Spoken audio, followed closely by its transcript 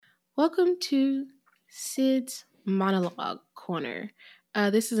Welcome to Sid's Monologue Corner.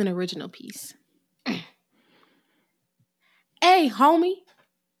 This is an original piece. Hey, homie,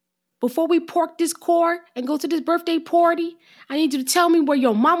 before we park this car and go to this birthday party, I need you to tell me where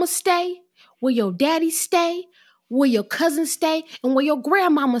your mama stay, where your daddy stay, where your cousin stay, and where your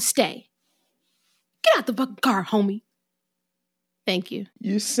grandmama stay. Get out the fucking car, homie. Thank you.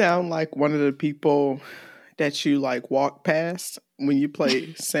 You sound like one of the people that you walk past when you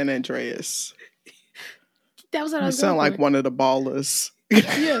play San Andreas. That was what I was You sound going like for. one of the ballers.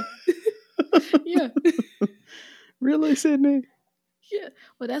 Yeah. Yeah. Really, Sydney? Yeah.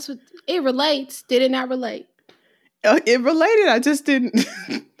 Well, that's what it relates. Did it not relate? It related. I just didn't.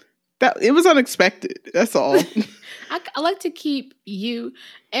 It was unexpected. That's all. I like to keep you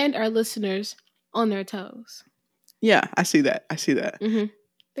and our listeners on their toes. Yeah, I see that. Mm-hmm.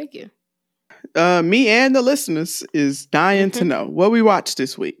 Thank you. Me and the listeners is dying to know what we watched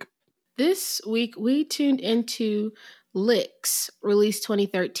this week. This week, we tuned into Licks, released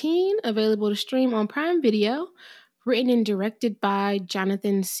 2013, available to stream on Prime Video, written and directed by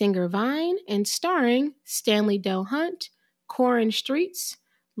Jonathan Singer Vine, and starring Stanley Doe Hunt, Corin Streets,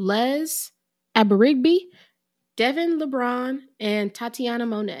 Les Aberigby, Devin LeBron, and Tatiana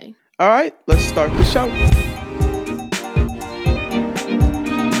Monet. All right, let's start the show.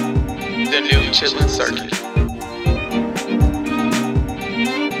 The New Chitlin Circuit.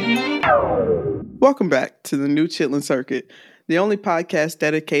 Welcome back to the New Chitlin Circuit, the only podcast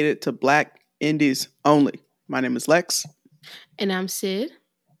dedicated to Black indies only. My name is Lex. And I'm Sid.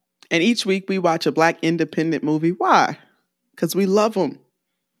 And each week we watch a Black independent movie. Why? Because we love them.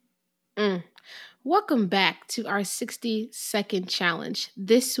 Welcome back to our 60-second challenge.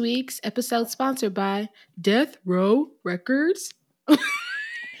 This week's episode sponsored by Death Row Records.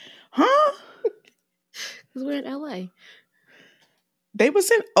 Huh? Because we're in LA. They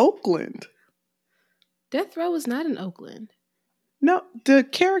was in Oakland. Death Row was not in Oakland. No, the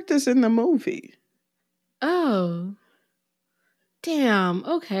characters in the movie. Oh. Damn.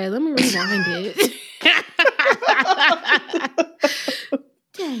 Okay, let me rewind it.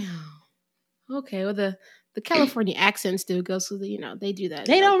 Damn. Okay, well the California accent still goes, so they do that.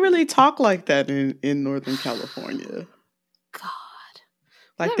 They don't really talk like that in Northern California. God.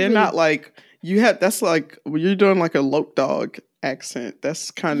 They're not like you have. That's like when you're doing like a Lope Dog accent. That's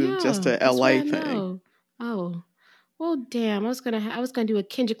kind of just a LA thing. Oh, well, damn. I was gonna do a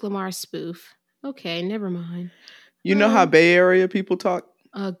Kendrick Lamar spoof. Okay, never mind. You know how Bay Area people talk?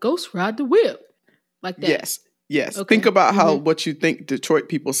 Ghost ride the whip, like that. Yes. Okay. Think about how what you think Detroit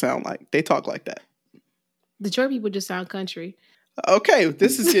people sound like. They talk like that. Detroit people just sound country. Okay,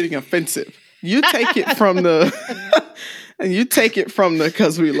 this is getting offensive. You take it from the, and you take it from the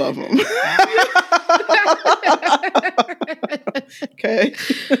because we love them. Okay.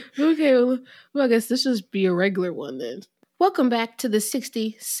 Okay. Well, I guess this should just be a regular one then. Welcome back to the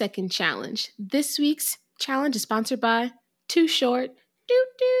 60-second challenge. This week's challenge is sponsored by Too Short.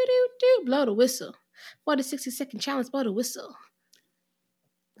 Blow the whistle. For the 60-second challenge, blow the whistle.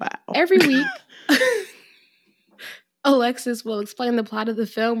 Wow. Every week, Alexis will explain the plot of the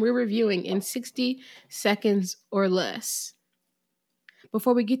film we're reviewing in 60 seconds or less.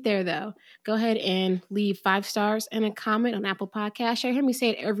 Before we get there, though, go ahead and leave 5 stars and a comment on Apple Podcasts. You hear me say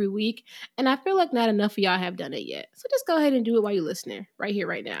it every week, and I feel like not enough of y'all have done it yet. So just go ahead and do it while you're listening, right here,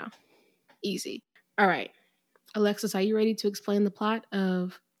 right now. Easy. All right. Alexis, are you ready to explain the plot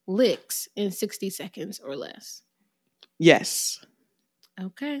of Licks in 60 seconds or less? Yes.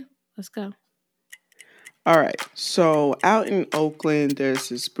 Okay, let's go. All right. So out in Oakland, there's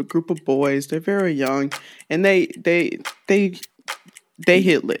this group of boys. They're very young, and they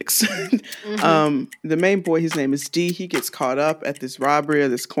hit licks. The main boy, his name is D. He gets caught up at this robbery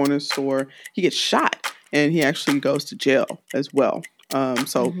of this corner store. He gets shot, and he actually goes to jail as well.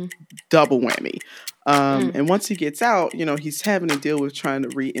 Double whammy. And once he gets out, he's having to deal with trying to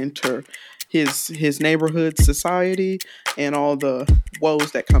re-enter his neighborhood society and all the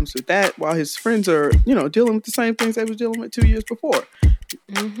woes that comes with that, while his friends are, dealing with the same things they was dealing with 2 years before.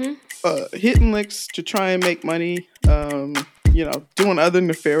 Hitting licks to try and make money, doing other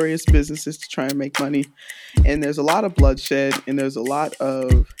nefarious businesses to try and make money. And there's a lot of bloodshed, and there's a lot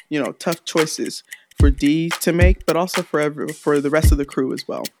of, tough choices for D to make, but also for the rest of the crew as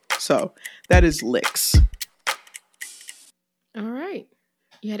well. So that is Licks. All right.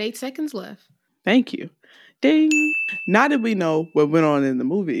 You had 8 seconds left. Thank you. Ding. Now that we know what went on in the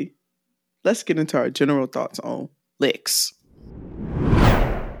movie, let's get into our general thoughts on Licks.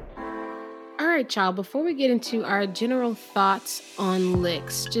 All right. right, y'all. Before we get into our general thoughts on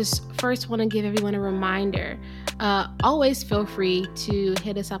licks, just first want to give everyone a reminder. Always feel free to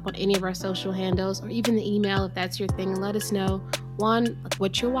hit us up on any of our social handles or even the email if that's your thing, and let us know, one,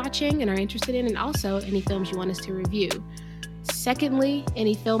 what you're watching and are interested in, and also any films you want us to review. Secondly,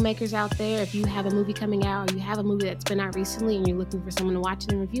 any filmmakers out there, if you have a movie coming out or you have a movie that's been out recently and you're looking for someone to watch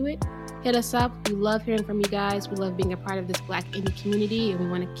it and review it, hit us up. We love hearing from you guys. We love being a part of this Black indie community, and we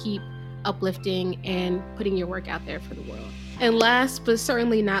want to keep uplifting and putting your work out there for the world. And last but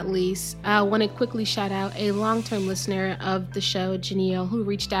certainly not least, I want to quickly shout out a long-term listener of the show, Janelle, who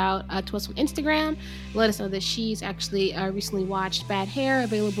reached out to us on Instagram, let us know that she's actually recently watched Bad Hair,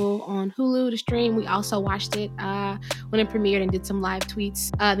 available on Hulu to stream. We also watched it when it premiered and did some live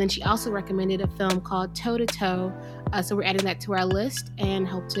tweets. Then she also recommended a film called Toe to Toe. So we're adding that to our list and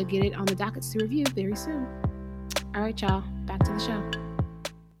hope to get it on the dockets to review very soon. All right, y'all, back to the show.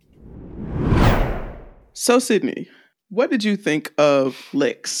 So, Sydney, what did you think of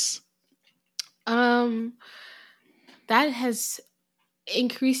Licks? That has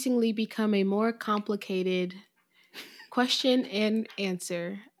increasingly become a more complicated question and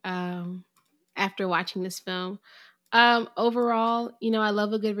answer after watching this film. Overall, I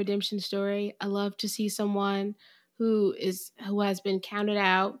love a good redemption story. I love to see someone who has been counted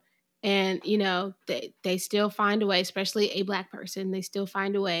out, and they still find a way, especially a Black person. They still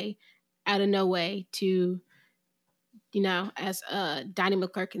find a way out of no way to, as Donnie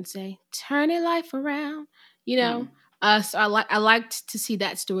McClurkin can say, turn a life around. So I liked to see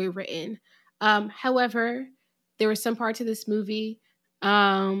that story written. However, there were some parts of this movie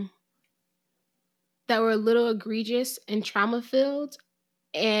that were a little egregious and trauma-filled.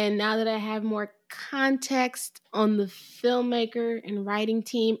 And now that I have more context on the filmmaker and writing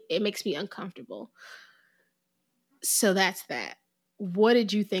team, it makes me uncomfortable. So that's that. What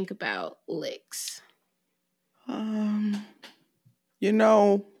did you think about Licks? I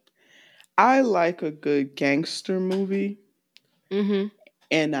like a good gangster movie. Mm-hmm.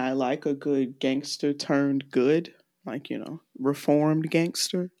 And I like a good gangster turned good, like, reformed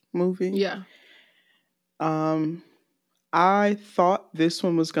gangster movie. Yeah. I thought this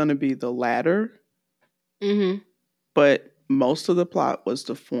one was going to be the latter. Mm-hmm. But most of the plot was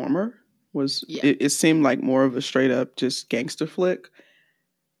the former. It seemed like more of a straight up just gangster flick.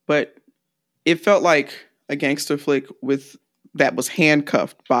 But it felt like a gangster flick that was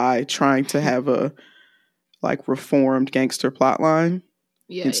handcuffed by trying to have a reformed gangster plotline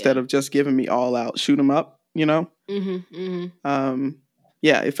instead of just giving me all out shoot 'em up, Mm-hmm. Mm-hmm.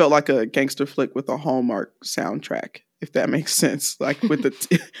 It felt like a gangster flick with a Hallmark soundtrack, if that makes sense. Like with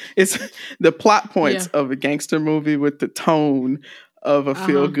it's the plot points of a gangster movie with the tone of a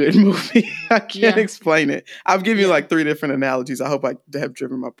feel-good movie. I can't explain it. I've given you like 3 different analogies. I hope I have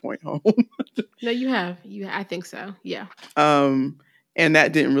driven my point home. No, you have. I think so. Yeah. And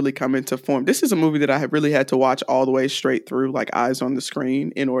that didn't really come into form. This is a movie that I have really had to watch all the way straight through, like eyes on the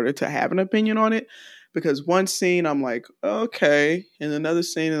screen, in order to have an opinion on it. Because one scene I'm like, okay, and another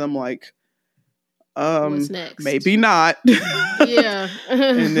scene and I'm like, what's next? Maybe not. Yeah.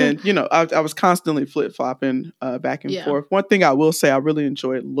 And then, I was constantly flip-flopping back and forth. One thing I will say, I really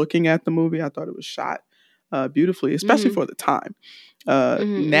enjoyed looking at the movie. I thought it was shot beautifully, especially for the time.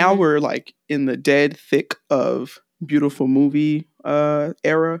 Now we're like in the dead thick of beautiful movie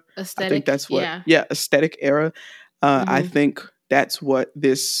era. Aesthetic. I think that's what, aesthetic era. I think that's what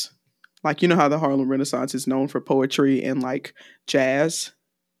this, like, how the Harlem Renaissance is known for poetry and like jazz.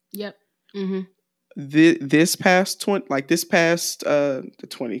 Yep. Mm-hmm. This past 20, this past at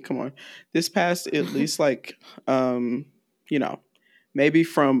least like maybe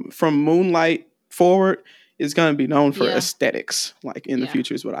from Moonlight forward is going to be known for aesthetics, like in the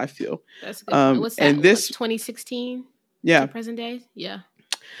future is what I feel. That's good. What's that? And this 2016? Yeah. Present day? Yeah.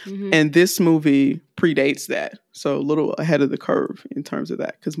 Mm-hmm. And this movie predates that. So a little ahead of the curve in terms of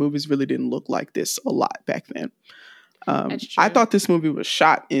that, because movies really didn't look like this a lot back then. I thought this movie was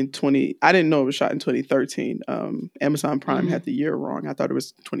shot in I didn't know it was shot in 2013. Amazon Prime had the year wrong. I thought it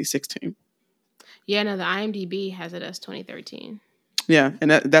was 2016. Yeah, no, the IMDb has it as 2013. Yeah, and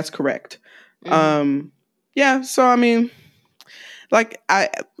that's correct. Mm-hmm. So I mean,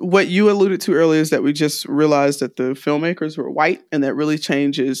 what you alluded to earlier is that we just realized that the filmmakers were white, and that really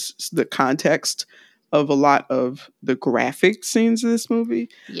changes the context of a lot of the graphic scenes of this movie.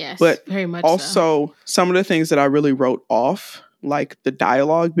 Yes, but very much also some of the things that I really wrote off, like the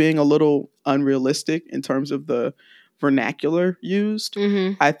dialogue being a little unrealistic in terms of the vernacular used.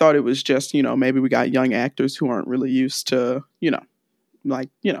 Mm-hmm. I thought it was just, maybe we got young actors who aren't really used to,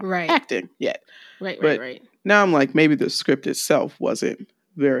 acting yet. Right. Now I'm like, maybe the script itself wasn't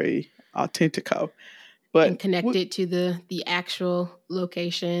very Authentico. But and connect it to the actual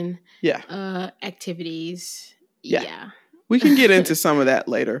location. Activities. Yeah. We can get into some of that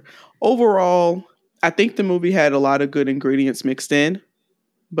later. Overall, I think the movie had a lot of good ingredients mixed in,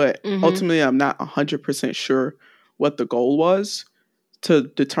 but ultimately I'm not 100% sure what the goal was to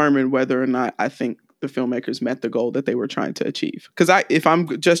determine whether or not I think the filmmakers met the goal that they were trying to achieve. Because if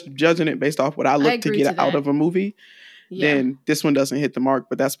I'm just judging it based off what I look to get out of a movie, then this one doesn't hit the mark.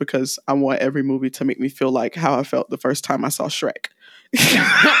 But that's because I want every movie to make me feel like how I felt the first time I saw Shrek.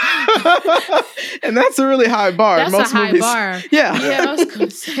 And that's a really high bar. That's most a high movies, bar. Yeah. I was going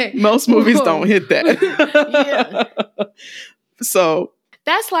to say. Most movies don't hit that. So.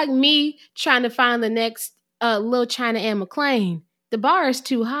 That's like me trying to find the next Lil China and McClain. The bar is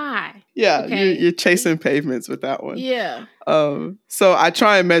too high. Yeah, okay? You're chasing pavements with that one. Yeah. So I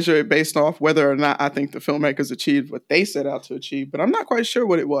try and measure it based off whether or not I think the filmmakers achieved what they set out to achieve, but I'm not quite sure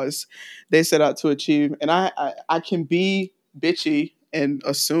what it was they set out to achieve. And I can be bitchy and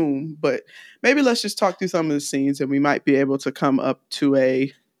assume, but maybe let's just talk through some of the scenes and we might be able to come up to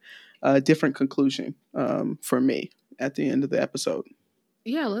a different conclusion for me at the end of the episode.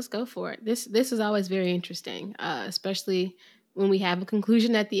 Yeah, let's go for it. This is always very interesting, especially when we have a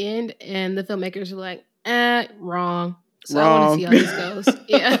conclusion at the end and the filmmakers are like, wrong. So I want to see how this goes.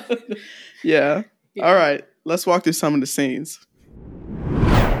 Yeah. Yeah. All right. Let's walk through some of the scenes.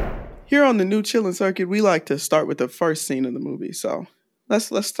 Here on the New Chillin' Circuit, we like to start with the first scene of the movie. So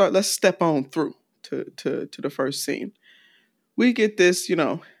let's step on through to the first scene. We get this,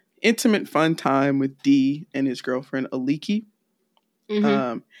 intimate fun time with D and his girlfriend Aliki.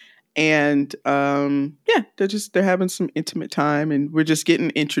 They're having some intimate time and we're just getting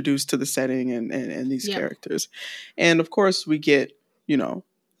introduced to the setting and these characters. And of course we get,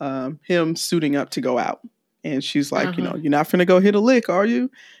 him suiting up to go out and she's like, you're not finna go hit a lick, are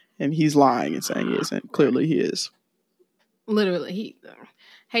you? And he's lying and saying he isn't. Clearly he is. Literally, he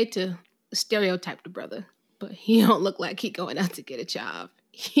hate to stereotype the brother, but he don't look like he going out to get a job.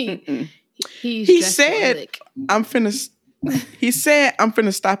 He said, I'm finna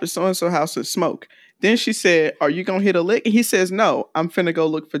stop at so-and-so house and smoke. Then she said, are you going to hit a lick? And he says, no, I'm finna go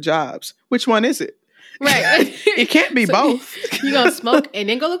look for jobs. Which one is it? Right. It can't be both. You going to smoke and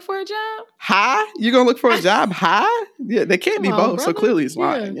then go look for a job? High? You going to look for a job high? Yeah, they can't be both. Brother. So clearly he's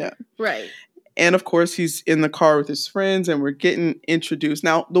lying. Yeah. Right. And of course, he's in the car with his friends and we're getting introduced.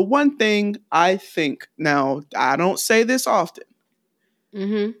 Now, the one thing I think, I don't say this often.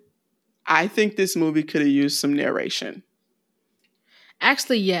 I think this movie could have used some narration.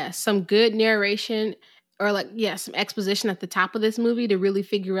 Actually, yes. Some good narration or some exposition at the top of this movie to really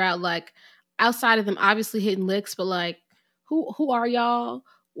figure out outside of them obviously hitting licks, but who are y'all?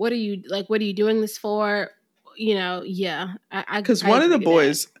 What are you doing this for? Because one of the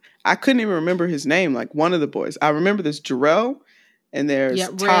boys, I couldn't even remember his name. One of the boys, I remember there's Jarrell and there's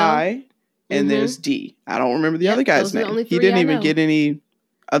Ty and there's D. I don't remember the other guy's name. He didn't even get any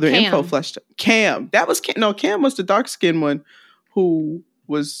other info fleshed out. Cam. That was Cam. No, Cam was the dark skinned one who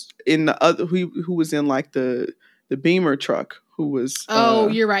was in the other who was in the Beamer truck who was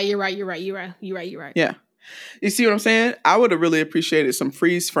you're right. Yeah. You see what I'm saying? I would have really appreciated some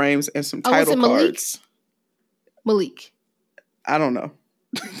freeze frames and some title cards. Malik. I don't know.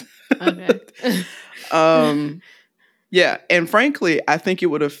 Okay. Yeah, and frankly, I think it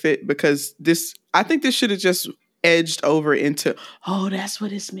would have fit because I think this should have just edged over into, that's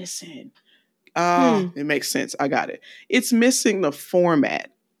what it's missing. It makes sense. I got it. It's missing the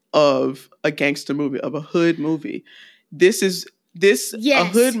format of a gangster movie, of a hood movie. A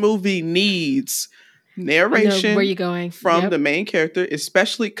hood movie needs narration where you going from the main character,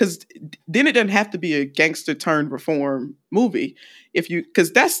 especially because then it doesn't have to be a gangster turned reform movie.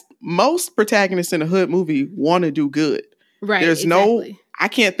 Because that's most protagonists in a hood movie want to do good. Right. There's I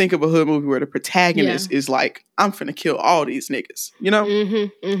can't think of a hood movie where the protagonist is like, I'm finna kill all these niggas.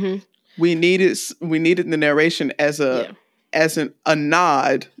 We needed the narration as a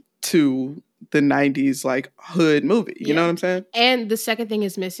nod to the 90s hood movie. You know what I'm saying? And the second thing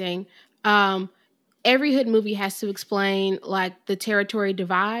is missing. Every hood movie has to explain the territory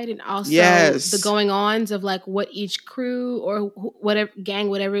divide and also the going ons of what each crew or whatever gang,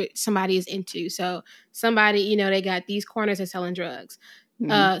 whatever somebody is into. So somebody, they got these corners, they're selling drugs.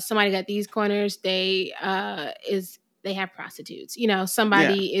 Somebody got these corners, they have prostitutes.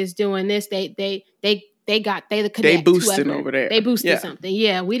 Somebody is doing this. They the connect. They boosting over there. They boosted something.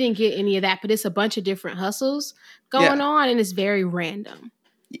 Yeah, we didn't get any of that, but it's a bunch of different hustles going on, and it's very random.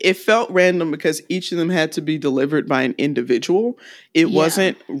 it felt random because each of them had to be delivered by an individual. It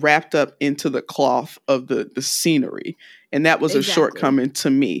wasn't wrapped up into the cloth of the scenery. And that was a shortcoming to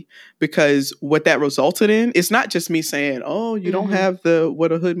me, because what that resulted in, it's not just me saying, oh, you don't have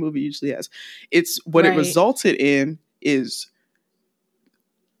what a hood movie usually has. It's what it resulted in is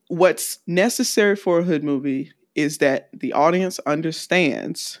what's necessary for a hood movie is that the audience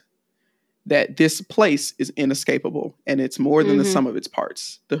understands that this place is inescapable and it's more than the sum of its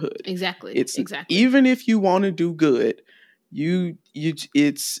parts, the hood. Exactly. It's even if you want to do good,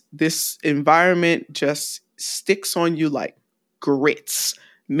 it's this environment just sticks on you like grits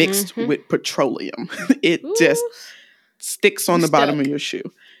mixed with petroleum. It just sticks on the bottom of your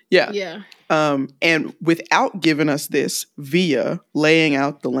shoe. Yeah. Yeah. And without giving us this via laying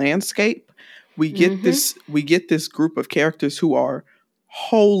out the landscape, we get this group of characters who are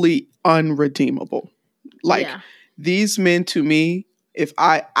wholly unredeemable. Like these men, to me, if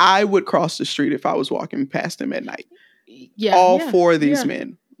I would cross the street if I was walking past them at night. Yeah. All four of these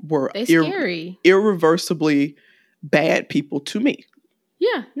men were irreversibly bad people to me.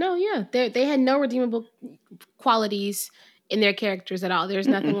 Yeah. No, yeah. They had no redeemable qualities in their characters at all. There's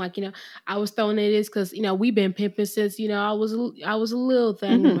nothing like, I was throwing it is because, we've been pimping since, I was a little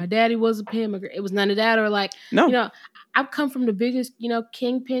thing. My daddy was a pimp. It was none of that. Or like, I've come from the biggest,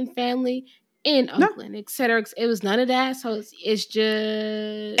 kingpin family in Oakland, et cetera. It was none of that. So it's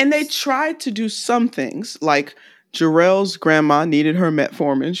just... And they tried to do some things, like Jarrell's grandma needed her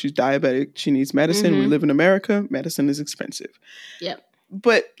metformin. She's diabetic. She needs medicine. We live in America. Medicine is expensive. Yep.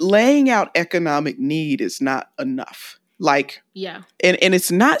 But laying out economic need is not enough. Like, and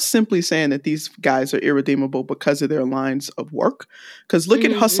it's not simply saying that these guys are irredeemable because of their lines of work. Because look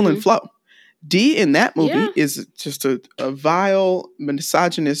at Hustle and Flow. D in that movie is just a vile,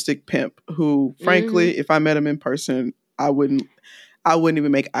 misogynistic pimp who, frankly, if I met him in person, I wouldn't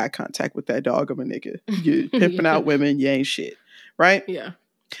even make eye contact with that dog of a nigga. You're pimping out women, you ain't shit. Right? Yeah.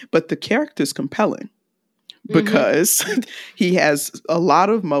 But the character's compelling because he has a lot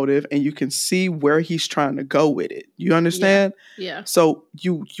of motive and you can see where he's trying to go with it. You understand? Yeah. So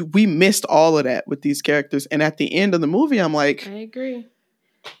we missed all of that with these characters. And at the end of the movie, I'm like, I agree.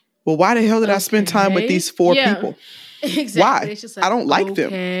 Well, why the hell did I spend time with these four people? Exactly. Why? It's just like, I don't like them.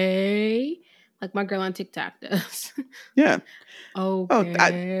 Like my girl on TikTok does. Yeah.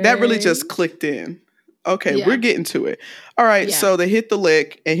 Okay. That really just clicked in. Okay, we're getting to it. All right, so they hit the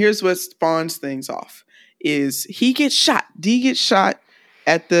lick, and here's what spawns things off. Is he gets shot. D gets shot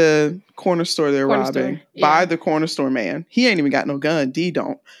at the corner store they're robbing by the corner store man. He ain't even got no gun. D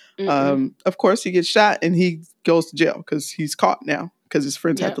don't. Of course, he gets shot, and he goes to jail because he's caught now. Because his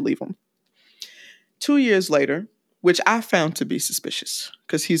friends had to leave him. 2 years later, which I found to be suspicious,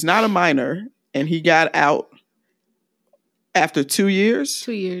 because he's not a minor and he got out after 2 years.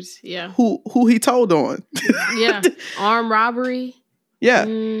 2 years, yeah. Who he told on? Yeah, armed robbery. Yeah,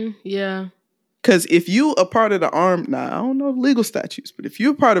 yeah. Because if you a part of the armed, I don't know legal statutes, but if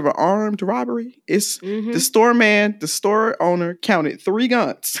you're part of an armed robbery, it's the store owner counted 3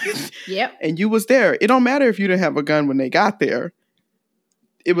 guns. Yep. And you was there. It don't matter if you didn't have a gun when they got there.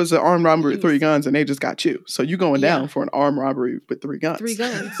 It was an armed robbery with 3 guns and they just got you. So you're going down for an armed robbery with 3 guns. 3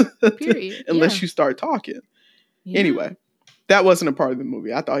 guns, period. Unless you start talking. Yeah. Anyway, that wasn't a part of the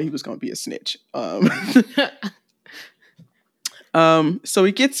movie. I thought he was going to be a snitch. So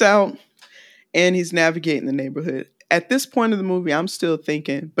he gets out and he's navigating the neighborhood. At this point of the movie, I'm still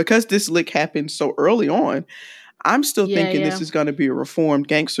thinking, because this lick happened so early on, I'm still thinking this is going to be a reformed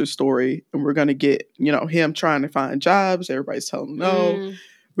gangster story. And we're going to get, him trying to find jobs. Everybody's telling him no.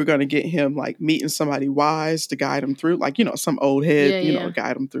 We're going to get him like meeting somebody wise to guide him through. Like, some old head,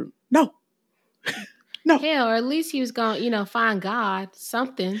 guide him through. No. No. Hell, or at least he was going to, find God,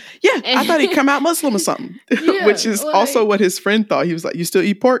 something. Yeah. I thought he'd come out Muslim or something. Which is also what his friend thought. He was like, you still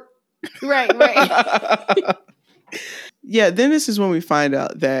eat pork? Right. Yeah. Then this is when we find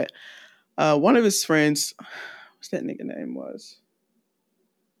out that one of his friends... What's that nigga name was?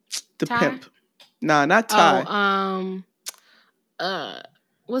 The Ty? pimp. Nah, not Ty.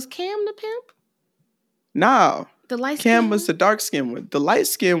 Was Cam the pimp? No. The light skin Cam was the dark skin one. The light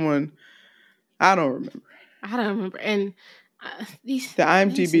skin one, I don't remember. And the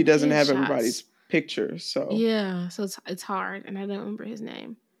IMDb doesn't have everybody's picture, so so it's hard, and I don't remember his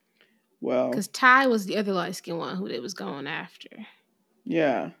name. Well, because Ty was the other light skin one who they was going after.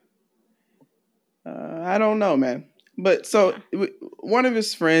 Yeah. I don't know, man. But so one of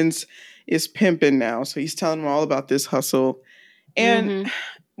his friends is pimping now. So he's telling him all about this hustle. And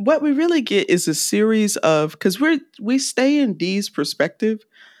what we really get is a series of, because we stay in D's perspective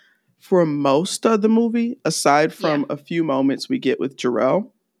for most of the movie, aside from a few moments we get with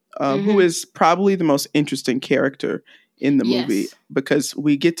Jarrell. who is probably the most interesting character in the movie Yes. because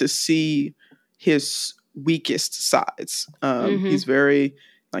we get to see his weakest sides. He's very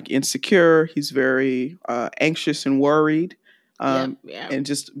insecure. He's very anxious and worried, and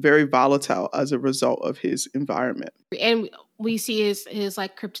just very volatile as a result of his environment. And we see his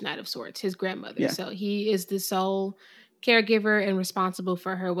like kryptonite of sorts, his grandmother. Yeah. So he is the sole caregiver and responsible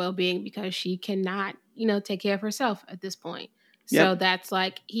for her well-being because she cannot, take care of herself at this point. So that's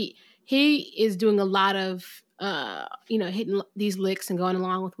like he is doing a lot of hitting these licks and going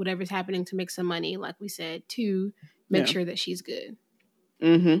along with whatever's happening to make some money, like we said, to make sure that she's good.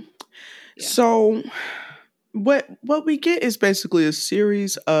 Yeah. So what we get is basically a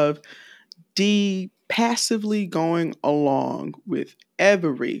series of Dee passively going along with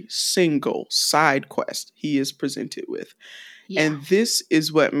every single side quest he is presented with. Yeah. And this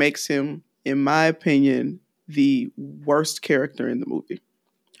is what makes him, in my opinion, the worst character in the movie.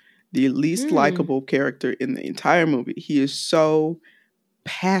 The least likable character in the entire movie. He is so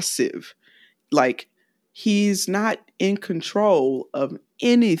passive. Like, he's not in control of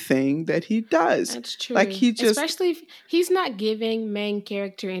anything that he does. That's true. Like, he just... Especially if he's not giving main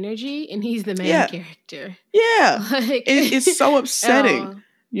character energy and he's the main character. Yeah. Like, it's so upsetting,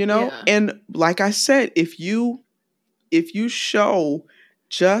 Yeah. And like I said, if you show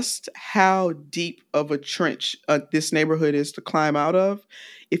just how deep of a trench this neighborhood is to climb out of,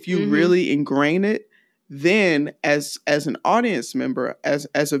 if you really ingrain it, then as an audience member, as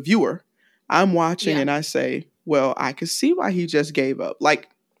a viewer, I'm watching and I say, well, I could see why he just gave up. Like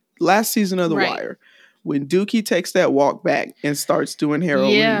last season of The Wire, when Dookie takes that walk back and starts doing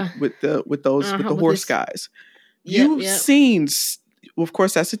heroin with the horse guys. You've seen, of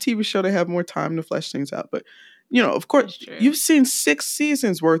course, that's a TV show. They have more time to flesh things out. But, of course, you've seen 6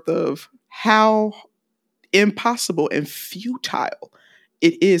 seasons worth of how impossible and futile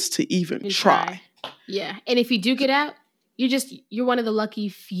it is to even try. Yeah. And if you do get out, you're one of the lucky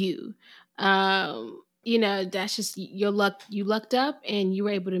few. That's just your luck. You lucked up and you were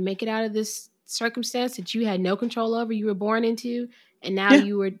able to make it out of this circumstance that you had no control over, you were born into, and now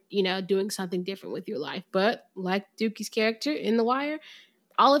you were, doing something different with your life. But like Dookie's character in The Wire,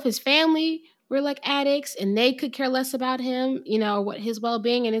 all of his family were like addicts and they could care less about him, or what his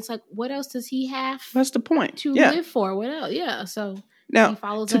well-being. And it's like, what else does he have? That's the point. To live for? What else? Yeah. So now, he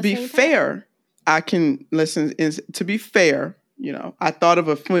follows to be fair, I can listen. To be fair, I thought of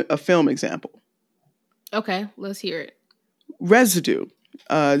a film example. Okay, let's hear it. Residue.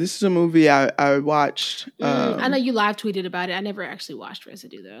 This is a movie I watched. I know you live tweeted about it. I never actually watched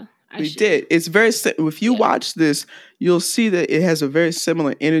Residue though. We did. It's very. If you watch this, you'll see that it has a very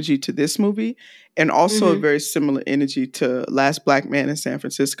similar energy to this movie, and also a very similar energy to Last Black Man in San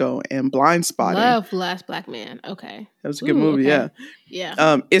Francisco and Blindspotting. Love Last Black Man. Okay, that was a good movie. Okay.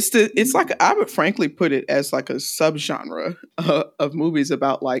 Yeah. It's like, I would frankly put it as like a subgenre of movies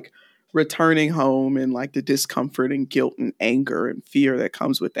about like returning home and like the discomfort and guilt and anger and fear that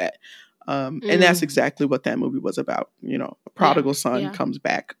comes with that. And that's exactly what that movie was about. A prodigal son comes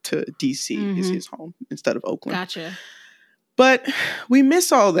back to DC, is his home, instead of Oakland. Gotcha. But we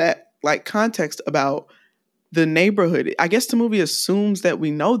miss all that like context about the neighborhood. I guess the movie assumes that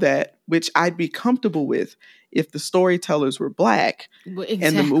we know that, which I'd be comfortable with if the storytellers were Black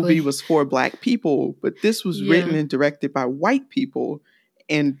and the movie was for Black people. But this was written and directed by white people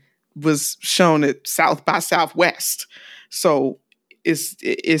and was shown at South by Southwest. So it's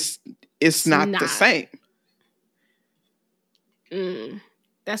not the same.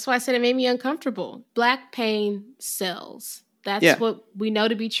 That's why I said it made me uncomfortable. Black pain sells. That's what we know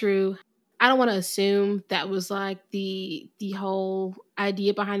to be true. I don't want to assume that was like the whole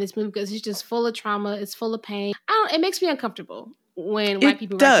idea behind this movie because it's just full of trauma. It's full of pain. It makes me uncomfortable when white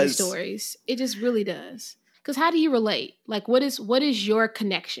people write these stories. It just really does. Because how do you relate? Like, what is your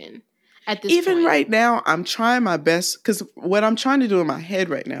connection at this point? Even right now, I'm trying my best, because what I'm trying to do in my head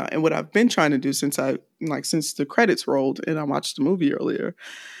right now, and what I've been trying to do since the credits rolled and I watched the movie earlier,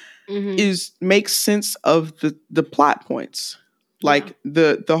 is make sense of the plot points. Like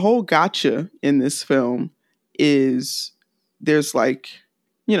the whole gotcha in this film is there's like,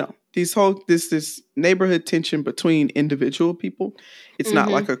 this neighborhood tension between individual people. It's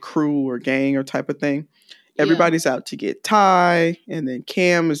not like a crew or gang or type of thing. Everybody's out to get Ty, and then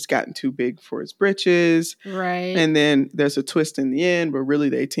Cam has gotten too big for his britches. Right. And then there's a twist in the end where really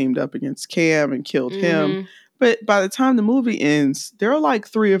they teamed up against Cam and killed him. But by the time the movie ends, there are like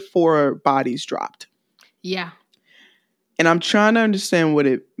 3 or 4 bodies dropped. Yeah. And I'm trying to understand what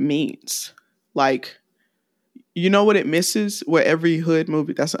it means. Like, you know what it misses? Where every hood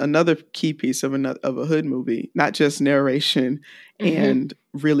movie, that's another key piece of a hood movie, not just narration and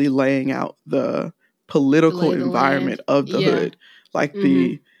really laying out the political environment of the hood, like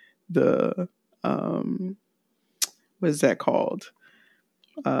the what is that called?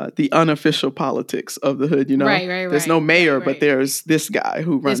 The unofficial politics of the hood, you know? Right. There's no mayor, but there's this guy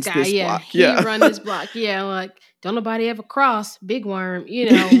who runs this block. He run this block. Yeah, like, don't nobody ever cross Big Worm,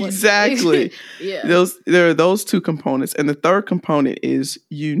 you know. Exactly. Yeah. There are those two components. And the third component is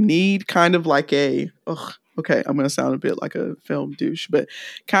you need kind of like okay, I'm going to sound a bit like a film douche, but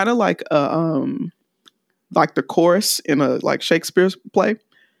kind of like the chorus in a like Shakespeare's play.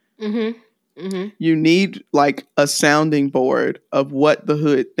 You need like a sounding board of what the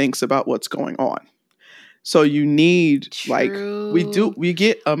hood thinks about what's going on. So you need we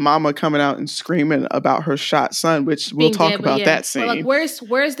get a mama coming out and screaming about her shot son, which we'll talk about that scene. But like,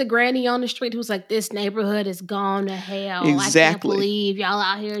 where's the granny on the street who's like, this neighborhood is gone to hell. Exactly. I can't believe y'all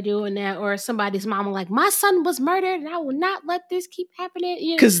out here doing that. Or somebody's mama like, my son was murdered and I will not let this keep happening.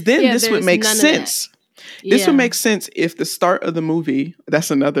 Because then this would make sense. This would make sense if the start of the movie,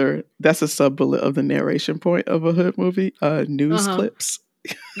 that's a sub-bullet of the narration point of a hood movie, news clips.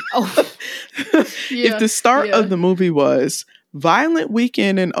 If the start of the movie was violent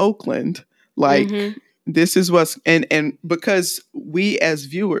weekend in Oakland, like this is what's and because we as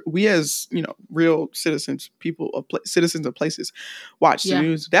real citizens, citizens of places watch the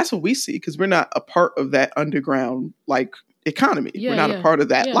news, that's what we see because we're not a part of that underground like economy. We're not a part of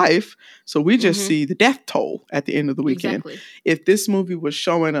that life, so we just see the death toll at the end of the weekend. Exactly. If this movie was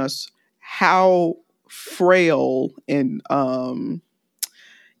showing us how frail and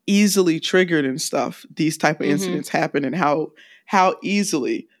easily triggered and stuff these type of incidents happen, and how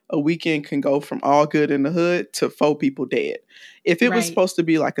easily a weekend can go from all good in the hood to 4 people dead. If it was supposed to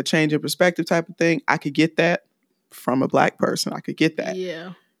be like a change of perspective type of thing, I could get that from a Black person. I could get that.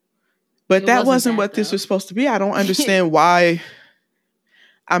 Yeah. But that wasn't what this was supposed to be. I don't understand why.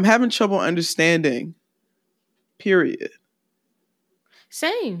 I'm having trouble understanding. Period.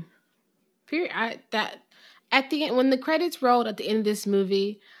 Same. Period. At the end, when the credits rolled at the end of this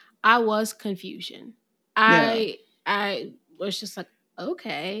movie, I was confusion. I was just like,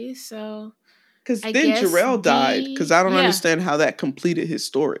 okay, so. Because then Jarrell died. Because I don't understand how that completed his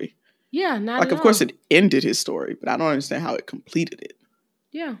story. Yeah, not like, at of course, all. it ended his story, but I don't understand how it completed it.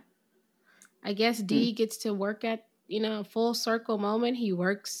 Yeah. I guess D gets to work at, full circle moment. He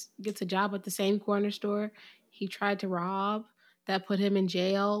gets a job at the same corner store he tried to rob. That put him in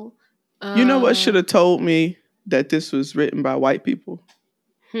jail. You know what should have told me that this was written by white people?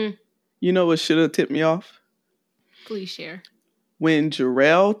 You know what should have tipped me off? Please share. When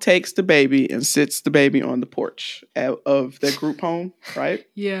Jarrell takes the baby and sits the baby on the porch of their group home, right?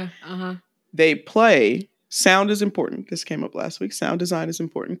 Yeah. They play. Sound is important. This came up last week. Sound design is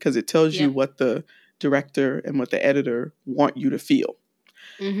important because it tells you what the director and what the editor want you to feel.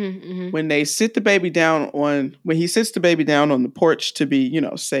 When they sit the baby down when he sits the baby down on the porch to be,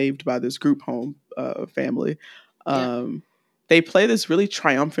 saved by this group home family, they play this really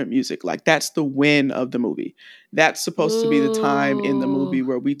triumphant music. Like that's the win of the movie. That's supposed to be the time in the movie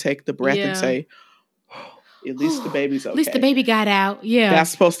where we take the breath and say, oh, at least the baby's okay. At least the baby got out. Yeah. That's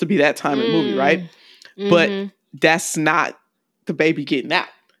supposed to be that time in the movie, right? But that's not the baby getting out.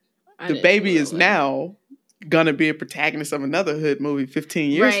 The baby is now gonna be a protagonist of another hood movie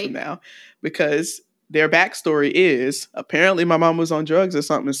 15 years from now, because their backstory is apparently my mom was on drugs or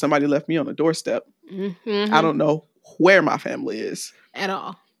something and somebody left me on a doorstep. I don't know where my family is at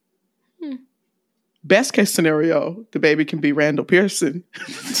all. Best case scenario, the baby can be Randall Pearson.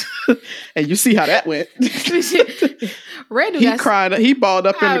 And you see how that went. Randall he balled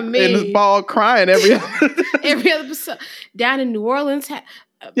up in his ball crying every other episode. Down in New Orleans,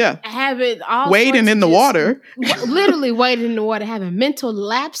 having all wading in the water. Literally wading in the water, having mental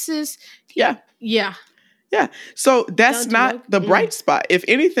lapses. Yeah. So that's not the bright spot. If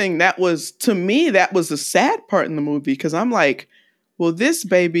anything, that was the sad part in the movie, because I'm like, well, this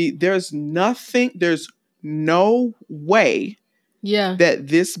baby, there's no way that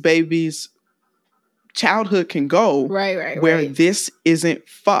this baby's childhood can go where this isn't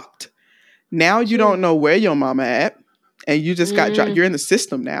fucked. Now you don't know where your mama at, and you just got dropped. You're in the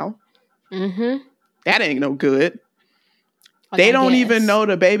system now. That ain't no good. They don't even know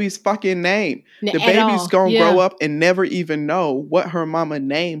the baby's fucking name. The baby's gonna grow up and never even know what her mama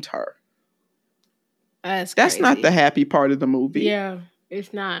named her. That's not the happy part of the movie. Yeah,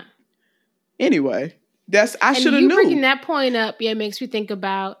 it's not. Anyway, I should have knew. Bringing that point up, makes me think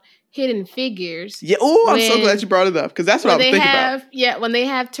about Hidden Figures. Yeah. Oh, I'm so glad you brought it up, because that's what I was thinking about. Yeah, when they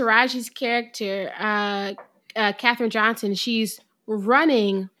have Taraji's character Katherine Johnson, she's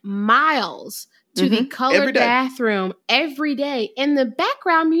running miles to the colored bathroom every day, and the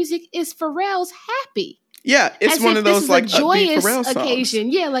background music is Pharrell's "Happy." Yeah, it's one of those like joyous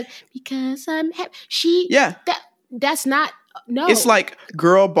occasion. Yeah, like because I'm happy. That's not. No, it's like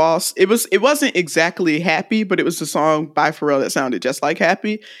Girl Boss. It wasn't exactly Happy, but it was a song by Pharrell that sounded just like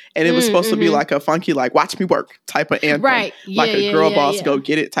Happy, and it was supposed to be like a funky, like "Watch Me Work" type of anthem, right? Like a Girl Boss Go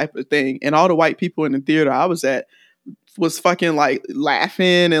Get It type of thing. And all the white people in the theater I was at was fucking like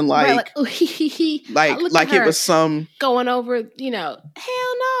laughing and like like it was some going over. Hell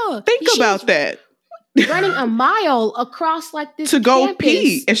no. Think about that. Running a mile across like this to go campus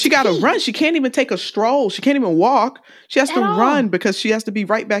pee, and she got to run. She can't even take a stroll. She can't even walk. She has to run because she has to be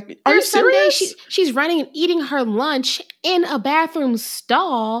right back. Are you serious? She's running and eating her lunch in a bathroom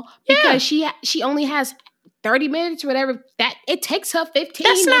stall because she only has 30 minutes or whatever. That it takes her 15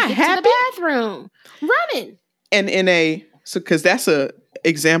 That's to not get happy. to the bathroom. Running. And because that's a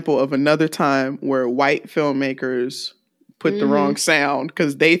example of another time where white filmmakers put the wrong sound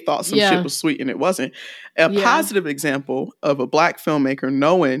because they thought some shit was sweet and it wasn't. A positive example of a black filmmaker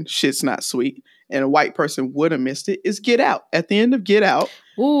knowing shit's not sweet and a white person would have missed it is Get Out. At the end of Get Out,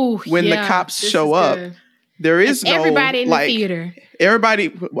 when the cops show up, there is no everybody in the theater.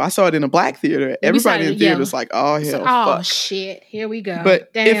 Everybody, I saw it in a black theater. Everybody in the theater is like, oh hell, fuck. Shit, here we go. But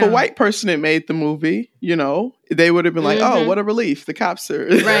if a white person had made the movie, they would have been like, oh, what a relief. The cops are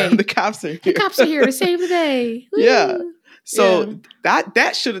the cops are here. The cops are here to save the day. Woo. Yeah. So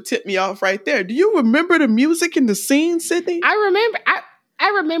that should have tipped me off right there. Do you remember the music in the scene, Sydney? I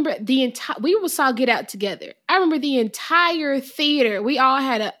remember the entire. We saw Get Out together. I remember the entire theater. We all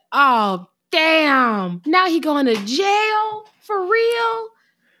had oh damn! Now he going to jail for real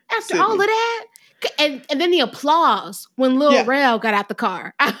after all of that. And then the applause when Lil Rel got out the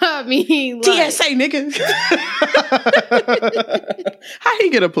car. I mean, TSA nigga. How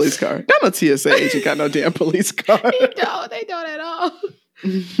he get a police car? Not no TSA agent got no damn police car. They don't at all.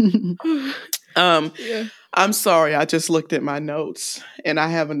 I'm sorry. I just looked at my notes and I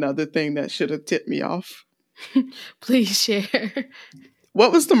have another thing that should have tipped me off. Please share.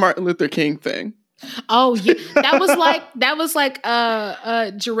 What was the Martin Luther King thing? Oh yeah, that was like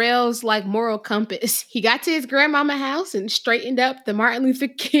Jarrell's like moral compass. He got to his grandmama house and straightened up the Martin Luther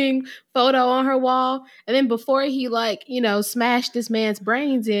King photo on her wall, and then before he smashed this man's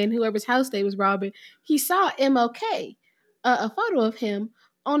brains in whoever's house they was robbing, he saw MLK, a photo of him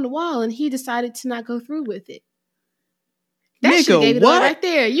on the wall, and he decided to not go through with it. That should have gave it all right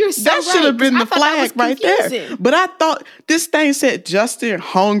there. You're so right. That should have been the flag right there. But I thought this thing said Justin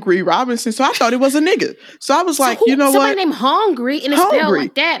Hungry Robinson, so I thought it was a nigga. So I was like, you know what? Somebody named Hungry, and it's spelled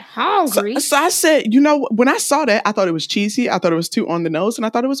like that, Hungry. So I said, when I saw that, I thought it was cheesy. I thought it was too on the nose, and I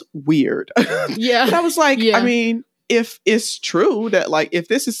thought it was weird. Yeah. But I was like, I mean, if it's true that if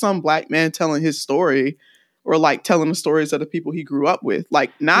this is some black man telling his story, or telling the stories of the people he grew up with,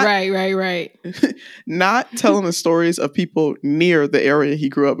 not right, not telling the stories of people near the area he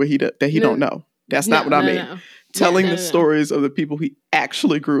grew up with that he don't know. That's not what I mean. No. Telling the stories of the people he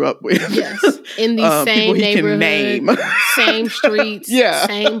actually grew up with. Yes, in the same neighborhood, name. Same streets,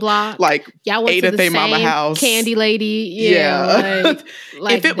 same block. Y'all ate at their mama house, Candy Lady.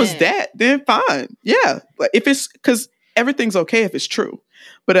 If it was that, then fine. Yeah, if it's because everything's okay if it's true,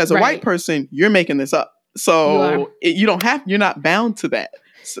 but as a white person, you're making this up. So you're not bound to that.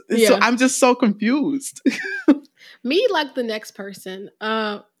 So I'm just so confused. Me, like the next person,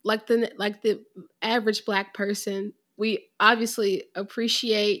 like the average black person, we obviously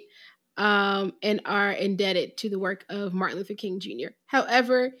appreciate and are indebted to the work of Martin Luther King Jr.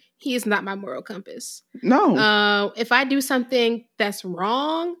 However, he is not my moral compass. No. If I do something that's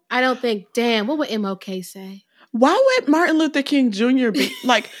wrong, I don't think, damn, what would MLK say? Why would Martin Luther King Jr. be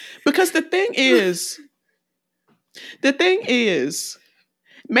because the thing is,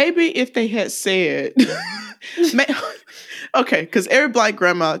 maybe if they had said, okay, because every black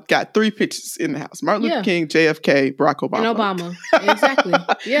grandma got 3 pictures in the house: Martin Luther King, JFK, Barack Obama. And Obama, exactly.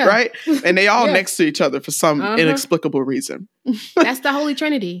 Yeah, right. And they all next to each other for some inexplicable reason. That's the Holy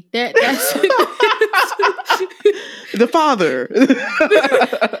Trinity. That's the Father,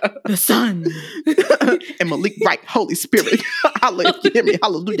 the Son, and Malik Wright, Holy Spirit. Hallelujah, hear me,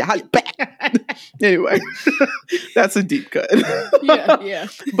 hallelujah, hallelujah. Back. Anyway, that's a deep cut. Yeah.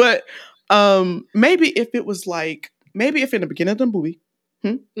 But maybe if it was maybe if in the beginning of the movie,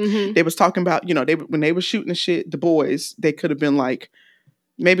 they was talking about, when they were shooting the shit, the boys, they could have been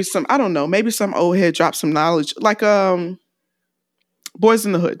maybe some, I don't know, maybe some old head dropped some knowledge, Boys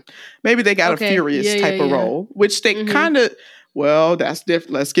in the Hood. Maybe they got a Furious type of role, which they kind of, that's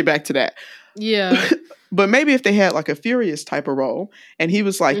different. Let's get back to that. Yeah. But maybe if they had like a Furious type of role, and he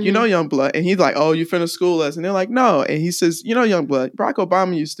was like, you know, Youngblood, and he's like, oh, you finna school us, and they're like, no, and he says, you know, Youngblood, Barack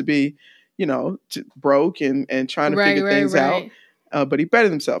Obama used to be, you know, broke and trying to figure things out, but he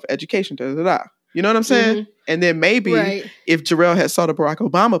bettered himself, education, da da da. You know what I'm saying? And then maybe if Jarrell had saw the Barack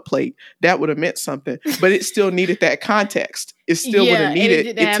Obama plate, that would have meant something, but it still needed that context. It still would have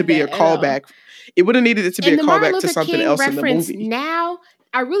needed it to be a callback. It would have needed it to be a callback to something else in the movie. Now,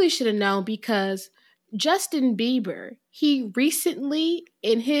 I really should have known because Justin Bieber, he recently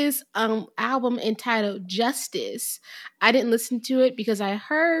in his album entitled Justice, I didn't listen to it because I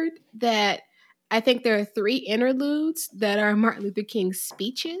heard that I think there are 3 interludes that are Martin Luther King's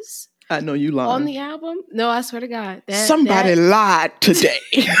speeches. I know you lied. On the album? No, I swear to God. Somebody lied today.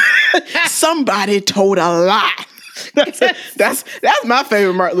 Somebody told a lie. That's my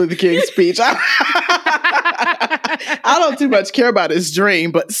favorite Martin Luther King speech. I don't too much care about his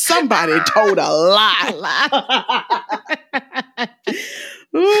dream, but somebody told a lie.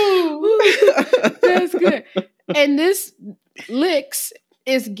 That's good. And this licks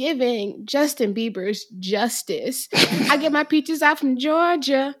is giving Justin Bieber's Justice. I get my peaches out from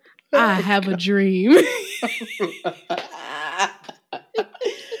Georgia. I have a dream.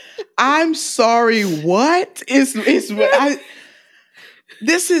 I'm sorry, what is I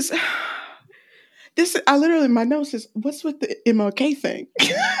literally, my notes is, what's with the MLK thing?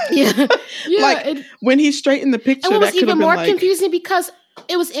 Yeah. Like, when he straightened the picture, it was even more confusing because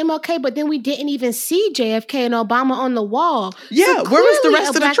it was MLK, but then we didn't even see JFK and Obama on the wall. Yeah, so where was the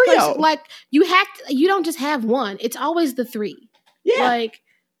rest of the trio? Person, like, you don't just have one. It's always the 3. Yeah. Like,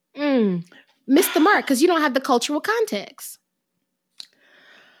 missed the mark because you don't have the cultural context.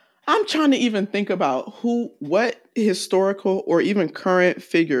 I'm trying to even think about what historical or even current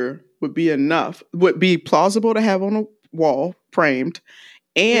figure would be plausible to have on a wall framed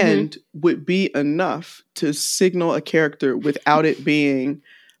and would be enough to signal a character without it being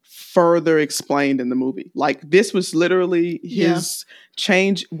further explained in the movie. Like, this was literally his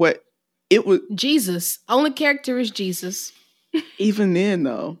change. What it was. Jesus. Only character is Jesus. Even then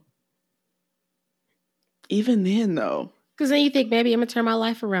though. Because then you think, maybe I'm going to turn my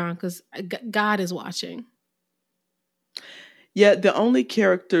life around because God is watching. Yeah, the only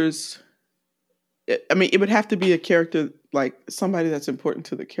characters, I mean, it would have to be a character, like somebody that's important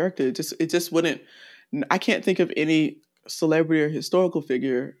to the character. It just wouldn't, I can't think of any celebrity or historical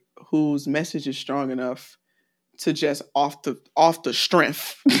figure whose message is strong enough to just off the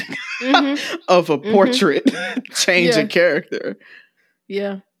strength of a portrait change a character.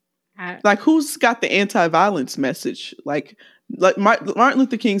 Yeah. Like, who's got the anti-violence message? Like Martin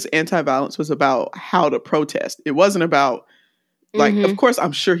Luther King's anti-violence was about how to protest. It wasn't about, like, of course,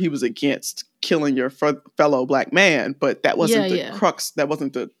 I'm sure he was against killing your fellow black man, but that wasn't the crux. That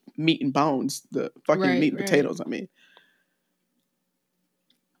wasn't the meat and bones, the fucking meat and potatoes, I mean.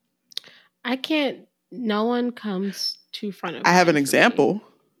 No one comes to front of me. I have an example,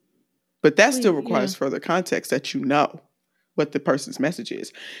 but that still requires further context that you know what the person's message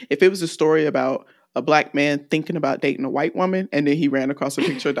is. If it was a story about a black man thinking about dating a white woman and then he ran across a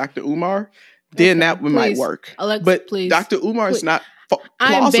picture of Dr. Umar, then that might work. Alexa, but Dr. Umar is not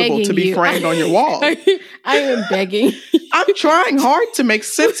plausible to be framed on your wall. I am begging. I'm trying hard to make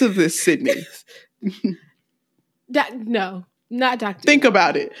sense of this, Sydney. No, not Dr. Think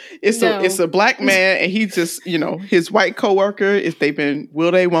about it. It's a black man and he just, his white coworker, if they've been,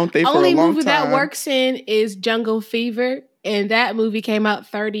 will they, won't they, for a long time. Only movie that works in is Jungle Fever. And that movie came out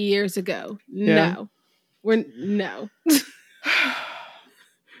 30 years ago. Yeah. No.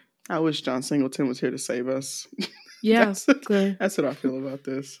 I wish John Singleton was here to save us. Yeah. That's what I feel about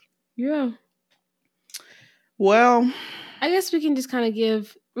this. Yeah. Well, I guess we can just kind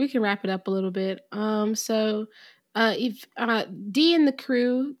of we can wrap it up a little bit. So if Dee and the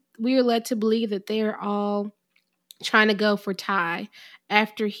crew, we are led to believe that they are all trying to go for Ty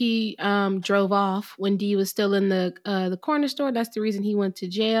after he drove off when Dee was still in the corner store. That's the reason he went to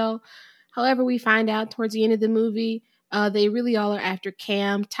jail. However, we find out towards the end of the movie, they really all are after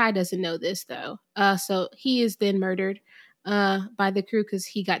Cam. Ty doesn't know this, though. So he is then murdered by the crew because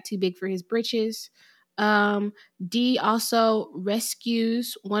he got too big for his britches. Dee also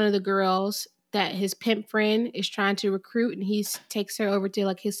rescues one of the girls that his pimp friend is trying to recruit, and he takes her over to,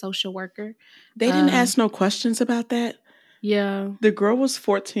 like, his social worker. They didn't ask no questions about that. Yeah. The girl was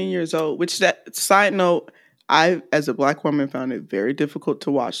 14 years old, which, that side note, I, as a black woman, found it very difficult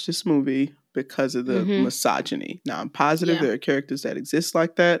to watch this movie because of the misogyny. Now, I'm positive there are characters that exist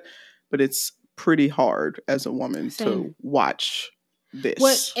like that, but it's pretty hard as a woman to watch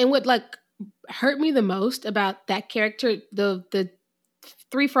this. What like hurt me the most about that character, the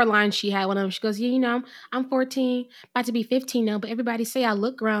 3-4 lines she had. One of them, she goes, yeah, you know, I'm 14, about to be 15 now, but everybody say I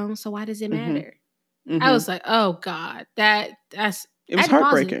look grown, so why does it matter? I was like, oh God, that's it was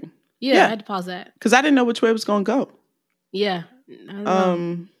heartbreaking. Yeah, I had to pause that. Because I didn't know which way it was gonna go. Yeah.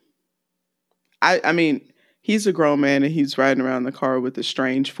 I mean, he's a grown man and he's riding around in the car with a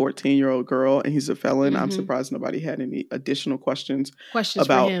strange 14-year-old girl and he's a felon. I'm surprised nobody had any additional questions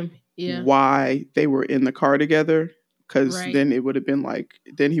about for him. Yeah. why they were in the car together. Because then it would have been like,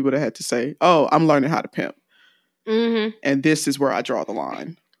 then he would have had to say, oh, I'm learning how to pimp. And this is where I draw the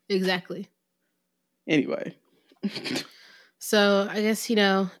line. Exactly. Anyway. So I guess, you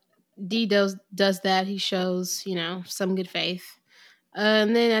know, D does that. He shows, you know, some good faith.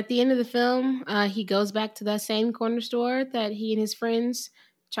 And then at the end of the film, he goes back to that same corner store that he and his friends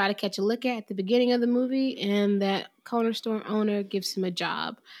try to catch a look at the beginning of the movie. And that corner store owner gives him a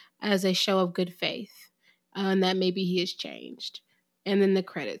job as a show of good faith. And that maybe he has changed. And then the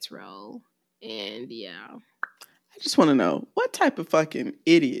credits roll. And yeah. I just want to know, what type of fucking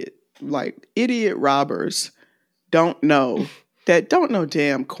idiot robbers don't know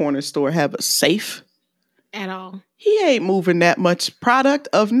damn corner store have a safe? At all. He ain't moving that much product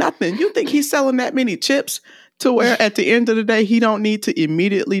of nothing. You think he's selling that many chips to where at the end of the day, he don't need to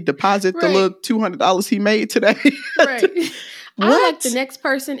immediately deposit the little $200 he made today? Right. I like the next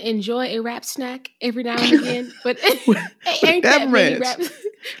person enjoy a wrap snack every now and again, but ain't that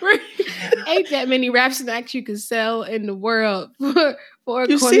many wrap snacks you can sell in the world for a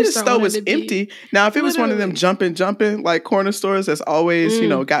you corner see the store store was empty. Now, if it was one of them jumping like corner stores that's always, you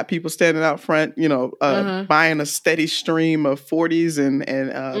know, got people standing out front, you know, buying a steady stream of 40s and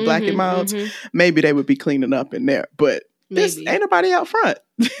Black and Milds, maybe they would be cleaning up in there. But this ain't nobody out front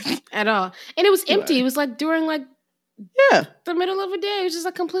at all. And it was empty. It was like during the middle of a day. It was just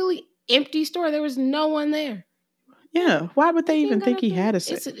a completely empty store. There was no one there. Yeah. Why would they even think he had a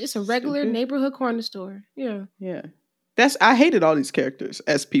safe? It's a regular neighborhood corner store. Yeah. Yeah. I hated all these characters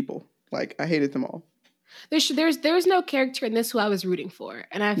as people. Like, I hated them all. There's no character in this who I was rooting for.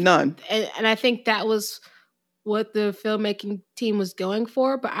 None. And I think that was what the filmmaking team was going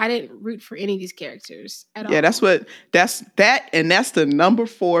for, but I didn't root for any of these characters at all. Yeah, that's the number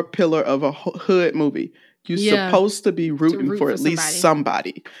 4 pillar of a hood movie. You're supposed to be rooting for at least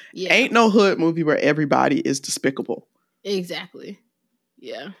somebody. Yeah. Ain't no hood movie where everybody is despicable. Exactly.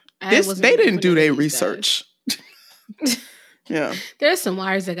 Yeah. They didn't do their research. Yeah. There's some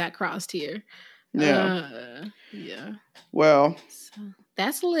wires that got crossed here. Yeah. Yeah. Well. So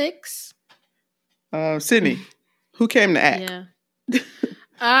that's Licks. Sydney, who came to act?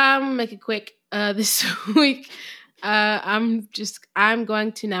 Yeah. Make it quick. This week. I'm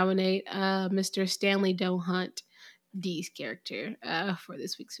going to nominate Mr. Stanley Doe Hunt, Dee's character, for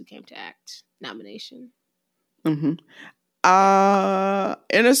this week's Who Came to Act nomination. In a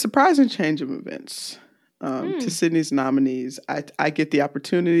surprising change of events to Sydney's nominees, I get the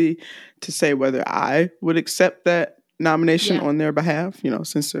opportunity to say whether I would accept that nomination on their behalf, you know,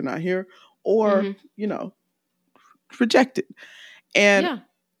 since they're not here, or, you know, reject it. And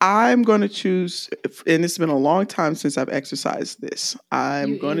I'm going to choose, and it's been a long time since I've exercised this.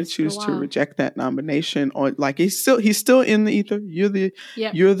 I'm going to choose to reject that nomination. Or like he's still in the ether. You're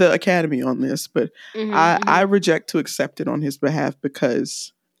the Academy on this, but I reject to accept it on his behalf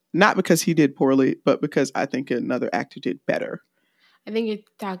not because he did poorly, but because I think another actor did better. I think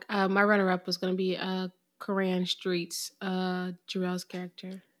my runner-up was going to be Coran Street's Jarrell's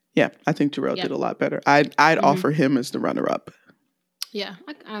character. Yeah, I think Jarrell did a lot better. I'd offer him as the runner-up. Yeah,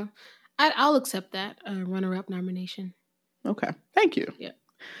 I'll accept that runner-up nomination. Okay, thank you. Yeah.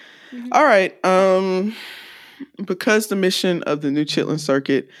 All right. Because the mission of the New Chitlin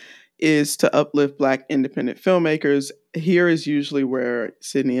Circuit is to uplift Black independent filmmakers, here is usually where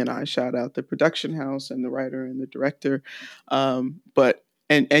Sydney and I shout out the production house and the writer and the director. But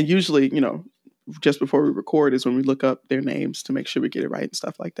usually, you know, just before we record is when we look up their names to make sure we get it right and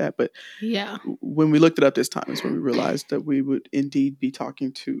stuff like that. But when we looked it up this time is when we realized that we would indeed be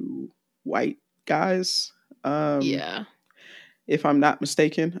talking to white guys. If I'm not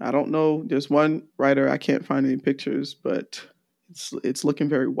mistaken, I don't know. There's one writer, I can't find any pictures, but it's looking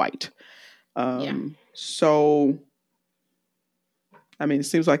very white. So, I mean, it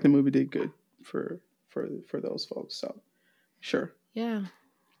seems like the movie did good for those folks. So, sure. Yeah.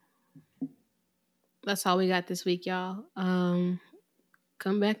 That's all we got this week, y'all.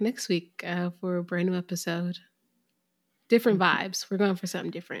 Come back next week for a brand new episode. Different vibes. We're going for something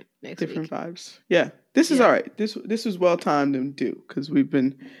different next week. Different vibes. Yeah. This is all right. This was well timed and due because we've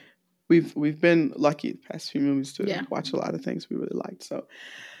been lucky the past few movies to watch a lot of things we really liked. So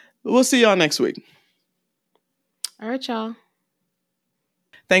we'll see y'all next week. All right, y'all.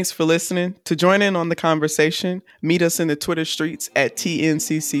 Thanks for listening. To join in on the conversation, meet us in the Twitter streets at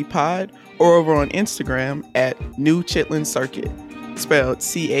TNCC Pod or over on Instagram at New Chitlin Circuit, spelled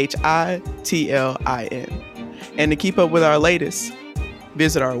CHITLIN. And to keep up with our latest,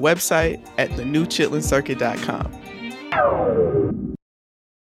 visit our website at thenewchitlincircuit.com.